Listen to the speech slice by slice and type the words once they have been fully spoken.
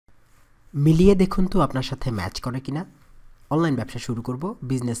মিলিয়ে দেখুন তো আপনার সাথে ম্যাচ করে কিনা। অনলাইন ব্যবসা শুরু করব,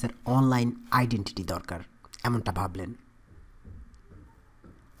 বিজনেসের অনলাইন আইডেন্টিটি দরকার, এমনটা ভাবলেন।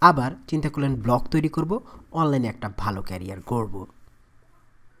 আবার চিন্তা করলেন ব্লগ তৈরি করব, অনলাইনে একটা ভালো ক্যারিয়ার গড়ব।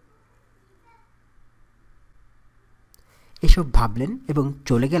 এসব ভাবলেন এবং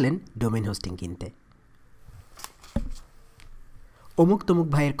চলে গেলেন ডোমেইন হোস্টিং কিনতে। অমুক তমুক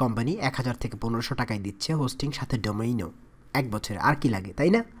ভাইয়ের কোম্পানি 1000 থেকে 1500 টাকায় দিচ্ছে হোস্টিং, সাথে ডোমেইনও। 1 বছরে আর কি লাগে,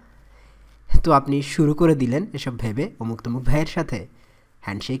 তাই না? তো আপনি শুরু করে দিলেন এসব ভেবে অমুক তমুক ভাইয়ের সাথে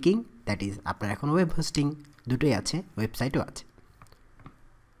হ্যান্ডশেকিং। দ্যাট ইজ, আপনার এখন ওয়েব হোস্টিং দুটোই আছে, ওয়েবসাইটও আছে।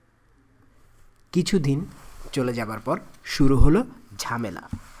 কিছুদিন চলে যাবার পর শুরু হলো ঝামেলা।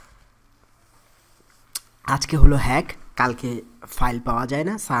 আজকে হলো হ্যাক, কালকে ফাইল পাওয়া যায়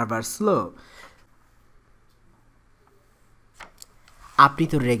না, সার্ভার স্লো। আপনি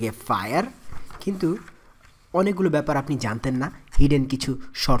তো রেগে ফায়ার, কিন্তু অনেকগুলো ব্যাপার আপনি জানতেন না। হিডেন কিছু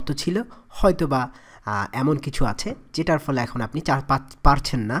শর্ত ছিল, হয়তো বা এমন কিছু আছে যেটার ফলে এখন আপনি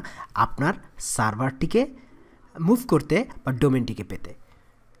পারছেন না আপনার সার্ভারটিকে মুভ করতে বা ডোমেনটিকে পেতে।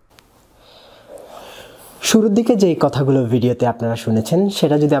 শুরুর দিকে যে কথাগুলো ভিডিওতে আপনারা শুনেছেন,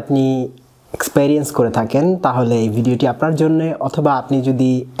 সেটা যদি আপনি এক্সপেরিয়েন্স করে থাকেন তাহলে এই ভিডিওটি আপনার জন্য, অথবা আপনি যদি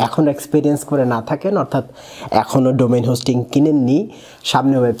এখনও এক্সপেরিয়েন্স করে না থাকেন, অর্থাৎ এখনও ডোমেইন হোস্টিং কিনেননি,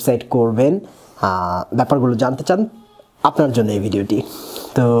 সামনে ওয়েবসাইট করবেন, ব্যাপারগুলো জানতে চান, আপনার জন্য এই ভিডিওটি।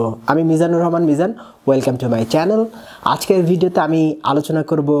 তো আমি Mizanur Rahman Mizan, welcome to my channel. আজকের ভিডিওতে আমি আলোচনা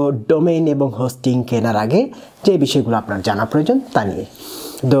করব ডোমেইন এবং হোস্টিং কেনার আগে যে বিষয়গুলো আপনার জানা প্রয়োজন তা নিয়ে।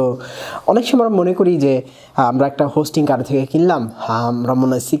 তো অনেক সময় আমরা মনে করি যে আমরা একটা হোস্টিং কারো থেকে কিনলাম, আমরা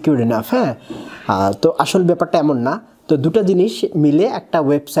মনে হয় সিকিউর এনাফ। তো আসল ব্যাপারটা এমন না। তো দুটো জিনিস মিলে একটা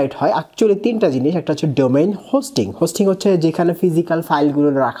ওয়েবসাইট হয়, অ্যাকচুয়ালি তিনটা জিনিস। একটা হচ্ছে ডোমেইন হোস্টিং। হোস্টিং হচ্ছে যেখানে ফিজিক্যাল ফাইলগুলো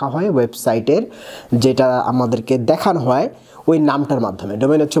রাখা হয় ওয়েবসাইটের, যেটা আমাদেরকে দেখানো হয় ওই নামটার মাধ্যমে।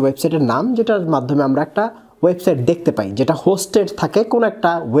 ডোমেইন হচ্ছে ওয়েবসাইটের নাম, যেটার মাধ্যমে আমরা একটা ওয়েবসাইট দেখতে পাই, যেটা হোস্টেড থাকে কোনো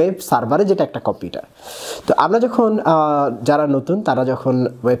একটা ওয়েব সার্ভারে, যেটা একটা কম্পিউটার। তো আমরা যখন যারা নতুন তারা যখন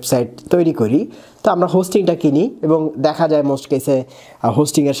ওয়েবসাইট তৈরি করি, তো আমরা হোস্টিংটা কিনি এবং দেখা যায় মোস্ট কেসে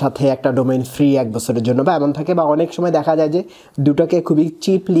হোস্টিংয়ের সাথে একটা ডোমেইন ফ্রি 1 বছরের জন্য বা এমন থাকে, বা অনেক সময় দেখা যায় যে দুটোকে খুবই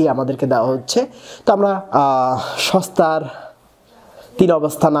চিপলি আমাদেরকে দেওয়া হচ্ছে। তো আমরা সস্তার 3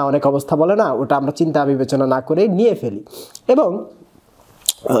 অবস্থা না অনেক অবস্থা বলে না, ওটা আমরা চিন্তা বিবেচনা না করে নিয়ে ফেলি। এবং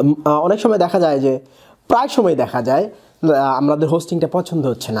অনেক সময় দেখা যায় যে, প্রায় সময় দেখা যায় আমাদের হোস্টিংটা পছন্দ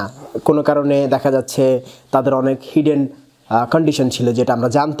হচ্ছে না, কোনো কারণে দেখা যাচ্ছে তাদের অনেক হিডেন কন্ডিশন ছিল যেটা আমরা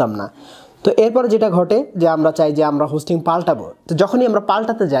জানতাম না। তো এরপর যেটা ঘটে যে আমরা চাই যে আমরা হোস্টিং পাল্টাবো। তো যখনই আমরা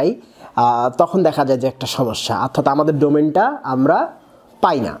পাল্টাতে যাই তখন দেখা যায় যে একটা সমস্যা, অর্থাৎ আমাদের ডোমেনটা আমরা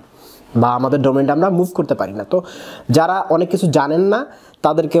পাই না বা আমাদের ডোমেনটা আমরা মুভ করতে পারি না। তো যারা অনেক কিছু জানেন না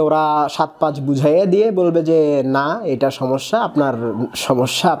তাদেরকে ওরা 7-5 বুঝাইয়ে দিয়ে বলবে যে না, এটা সমস্যা, আপনার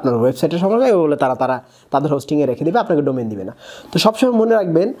সমস্যা, আপনার ওয়েবসাইটের সমস্যা, বলে তারা তাদের হোস্টিংয়ে রেখে দেবে, আপনাকে ডোমেন দিবে না। তো সবসময় মনে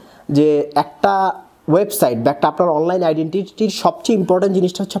রাখবেন যে একটা ওয়েবসাইট বা একটা আপনার অনলাইন আইডেন্টিটির সবচেয়ে ইম্পর্টেন্ট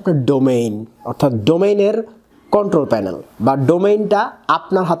জিনিসটা হচ্ছে আপনার ডোমেইন, অর্থাৎ ডোমেইনের কন্ট্রোল প্যানেল বা ডোমেইনটা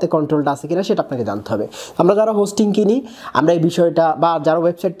আপনার হাতে কন্ট্রোলটা আছে কিনা সেটা আপনাকে জানতে হবে। আমরা যারা হোস্টিং কিনি, আমরা এই বিষয়টা, বা যারা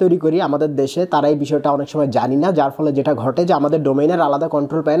ওয়েবসাইট তৈরি করি আমাদের দেশে, তারা এই বিষয়টা অনেক সময় জানি না, যার ফলে যেটা ঘটে যে আমাদের ডোমেইনের আলাদা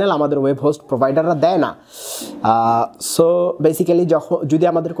কন্ট্রোল প্যানেল আমাদের ওয়েব হোস্ট প্রোভাইডাররা দেয় না। সো বেসিক্যালি যদি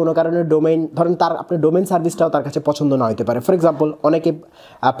আমাদের কোনো কারণে ডোমেইন, ধরেন আপনার ডোমেইন সার্ভিসটাও তার কাছে পছন্দ না হতে পারে। ফর এক্সাম্পল, অনেকে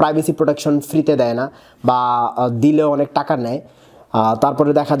প্রাইভেসি প্রোটেকশন ফ্রিতে দেয় না বা দিলেও অনেক টাকা নেয়।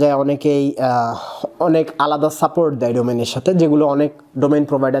 তারপরে দেখা যায় অনেকেই অনেক আলাদা সাপোর্ট দেয় ডোমেনের সাথে, যেগুলো অনেক ডোমেইন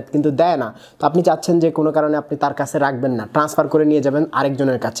প্রোভাইডার কিন্তু দেয় না। তো আপনি চাচ্ছেন যে কোনো কারণে আপনি তার কাছে রাখবেন না, ট্রান্সফার করে নিয়ে যাবেন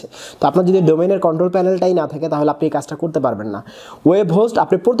আরেকজনের কাছে। তো আপনার যদি ডোমেইনের কন্ট্রোল প্যানেলটাই না থাকে তাহলে আপনি এই কাজটা করতে পারবেন না। ওয়েব হোস্ট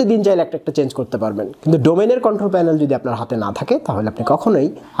আপনি প্রতিদিন চাইলে একটা চেঞ্জ করতে পারবেন, কিন্তু ডোমেইনের কন্ট্রোল প্যানেল যদি আপনার হাতে না থাকে তাহলে আপনি কখনোই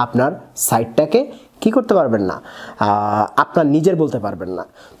আপনার সাইটটাকে কি করতে পারবেন না, আপনার নিজের বলতে পারবেন না।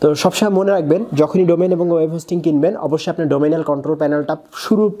 তো সবসময় মনে রাখবেন, যখনই ডোমেইন এবং ওয়েব হোস্টিং কিনবেন অবশ্যই আপনি ডোমেইনাল কন্ট্রোল প্যানেলটা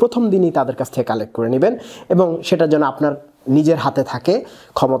শুরুর প্রথম দিনই তাদের কাছ থেকে কালেক্ট করে নেবেন, এবং সেটার জন্য আপনার নিজের হাতে থাকে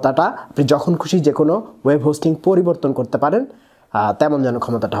ক্ষমতাটা। আপনি যখন খুশি যে কোনো ওয়েব হোস্টিং পরিবর্তন করতে পারেন, তেমন যেন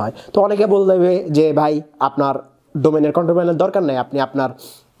ক্ষমতাটা হয়। তো অনেকে বলবে যে ভাই, আপনার ডোমেইনের কন্ট্রোল প্যানেল দরকার নেই, আপনি আপনার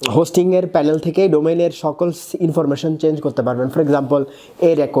হোস্টিংয়ের প্যানেল থেকেই ডোমেইনের সকল ইনফরমেশন চেঞ্জ করতে পারবেন। ফর এক্সাম্পল,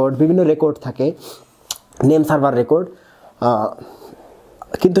 এই রেকর্ড, বিভিন্ন রেকর্ড থাকে, নেম সার্ভার রেকর্ড,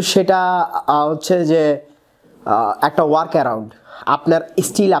 কিন্তু সেটা হচ্ছে যে একটা ওয়ার্ক অ্যারাউন্ড।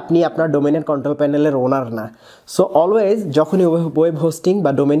 আপনি আপনার ডোমেইনের কন্ট্রোল প্যানেলের ওনার না। সো অলওয়েজ যখনই ওয়েব হোস্টিং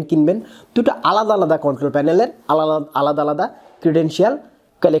বা ডোমেইন কিনবেন, দুটো আলাদা আলাদা কন্ট্রোল প্যানেলের আলাদা আলাদা ক্রিডেন্সিয়াল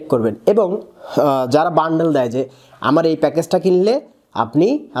কালেক্ট করবেন। এবং যারা বান্ডেল দেয় যে আমার এই প্যাকেজটা কিনলে আপনি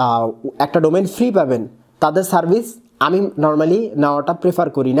একটা ডোমেইন ফ্রি পাবেন, তাদের সার্ভিস আমি নর্মালি নেওয়াটা প্রেফার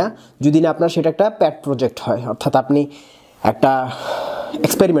করি না যদি না আপনার সেটা একটা প্যাড প্রজেক্ট হয়, অর্থাৎ আপনি একটা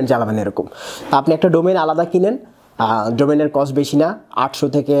এক্সপেরিমেন্ট চালাবেন এরকম। আপনি একটা ডোমেন আলাদা কিনেন, ডোমেনের কস্ট বেশি না, 800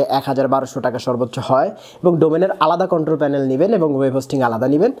 থেকে 1000-1200 টাকা সর্বোচ্চ হয়, এবং ডোমেনের আলাদা কন্ট্রোল প্যানেল নেবেন এবং ওয়েব হোস্টিং আলাদা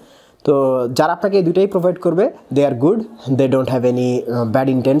নেবেন। তো যারা আপনাকে এই দুটাই প্রোভাইড করবে দে আর good, they don't have any bad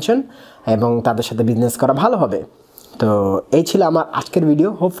intention, এবং তাদের সাথে বিজনেস করা ভালো হবে। তো এই ছিল আমার আজকের ভিডিও।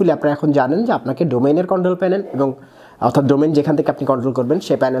 হোপফুলি আপনারা এখন জানেন যে আপনাকে ডোমেইনের কন্ট্রোল প্যানেল এবং অর্থাৎ ডোমেন যেখান থেকে আপনি কন্ট্রোল করবেন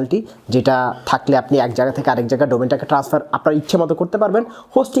সেই প্যানেলটি, যেটা থাকলে আপনি এক জায়গা থেকে আরেক জায়গায় ডোমেনটাকে ট্রান্সফার আপনার ইচ্ছে মতো করতে পারবেন।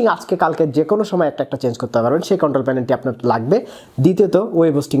 হোস্টিং আজকে কালকে যে কোনো সময় একটা চেঞ্জ করতে পারবেন, সেই কন্ট্রোল প্যানেলটি আপনার লাগবে। দ্বিতীয়ত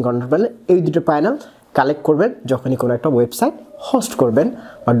ওয়েব হোস্টিং কন্ট্রোল প্যানেল, এই দুটো প্যানেল কালেক্ট করবেন যখনই কোনো একটা ওয়েবসাইট হোস্ট করবেন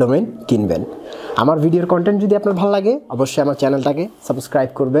বা ডোমেন কিনবেন। আমার ভিডিওর কন্টেন্ট যদি আপনার ভালো লাগে অবশ্যই আমার চ্যানেলটাকে সাবস্ক্রাইব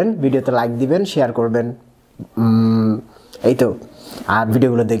করবেন, ভিডিওতে লাইক দিবেন, শেয়ার করবেন, এই তো, আর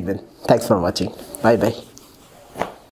ভিডিওগুলো দেখবেন। Thanks for watching, bye bye.